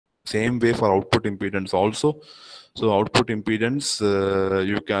Same way for output impedance also. So output impedance,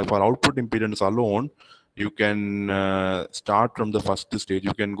 you can, for output impedance alone, you can start from the first stage.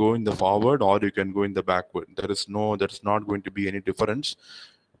 You can go in the forward or you can go in the backward. There's not going to be any difference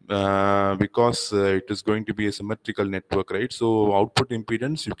because it is going to be a symmetrical network, right? So output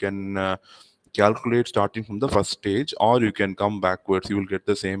impedance, you can calculate starting from the first stage, or you can come backwards. You will get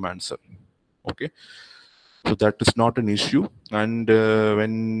the same answer. Okay. So that is not an issue. And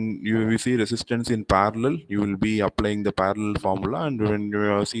when you see resistance in parallel, you will be applying the parallel formula. And when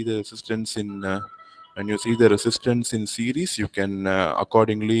you see the resistance in series, you can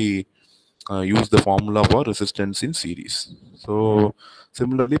accordingly use the formula for resistance in series. So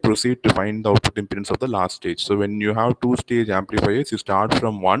similarly, proceed to find the output impedance of the last stage. So when you have two-stage amplifiers, you start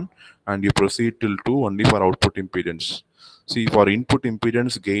from 1 and you proceed till 2 only for output impedance. See, for input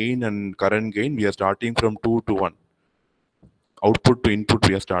impedance gain and current gain, we are starting from 2 to 1. Output to input,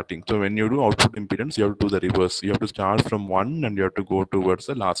 we are starting. So when you do output impedance, you have to do the reverse. You have to start from 1 and you have to go towards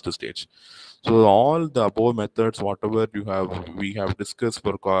the last stage. So all the above methods, whatever we have discussed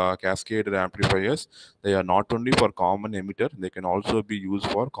for cascaded amplifiers, they are not only for common emitter, they can also be used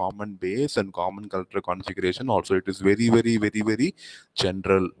for common base and common collector configuration. Also, it is very, very, very, very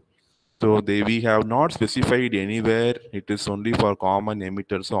general. So we have not specified anywhere. It is only for common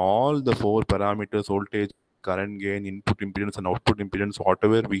emitters. So all the 4 parameters, voltage, current gain, input impedance, and output impedance,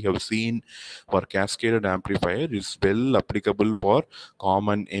 whatever we have seen for cascaded amplifier is well applicable for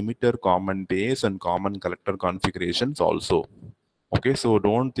common emitter, common base, and common collector configurations also. Okay, so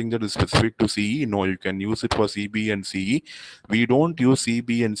don't think that is specific to CE. No, you can use it for CB and CE. We don't use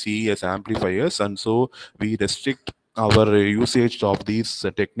CB and CE as amplifiers, and so we restrict our usage of these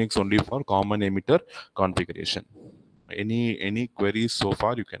techniques only for common emitter configuration. Any queries so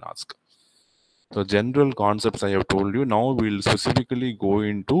far you can ask. So general concepts I have told you. Now we'll specifically go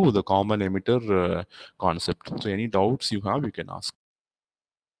into the common emitter concept. So any doubts you have, you can ask.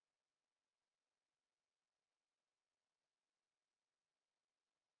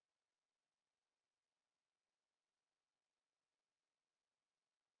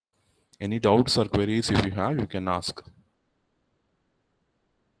 Any doubts or queries if you have, you can ask.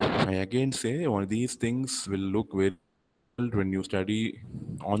 I again say, one of these things will look very well when you study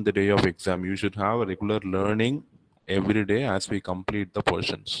on the day of exam. You should have a regular learning every day as we complete the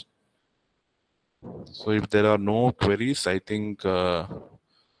portions. So if there are no queries, I think I'll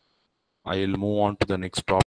move on to the next topic.